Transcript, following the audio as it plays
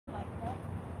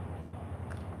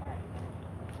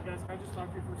guys, can I just talk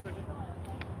to you for a second?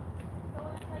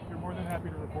 You're more than happy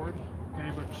to record,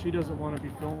 okay, but she doesn't want to be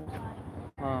filmed.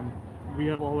 We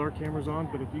have all our cameras on,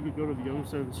 but if you could go to the other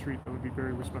side of the street, that would be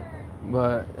very respectful.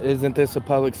 But isn't this a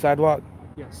public sidewalk?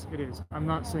 Yes, it is. I'm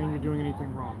not saying you're doing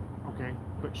anything wrong, okay?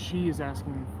 But she is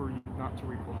asking for you not to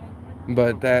record.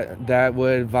 But that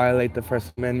would violate the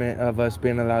First Amendment of us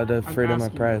being allowed the freedom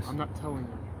of press. I'm not telling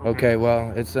you. Okay,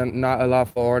 well, it's not a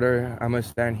lawful order. I'm going to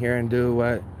stand here and do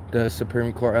what the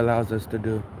Supreme Court allows us to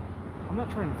do. I'm not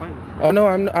trying to fight with you. Oh, no,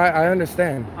 I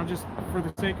understand. I'm just, for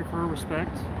the sake of her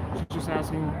respect, she's just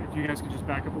asking if you guys could just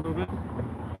back up a little bit.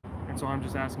 And so I'm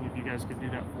just asking if you guys could do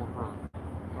that for her.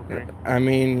 Okay? I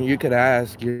mean, you could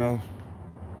ask, you know.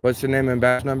 What's your name and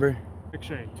badge number?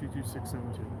 McShay,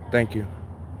 22672. Thank you.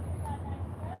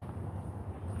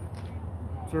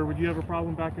 Sir, would you have a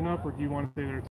problem backing up, or do you want to stay there?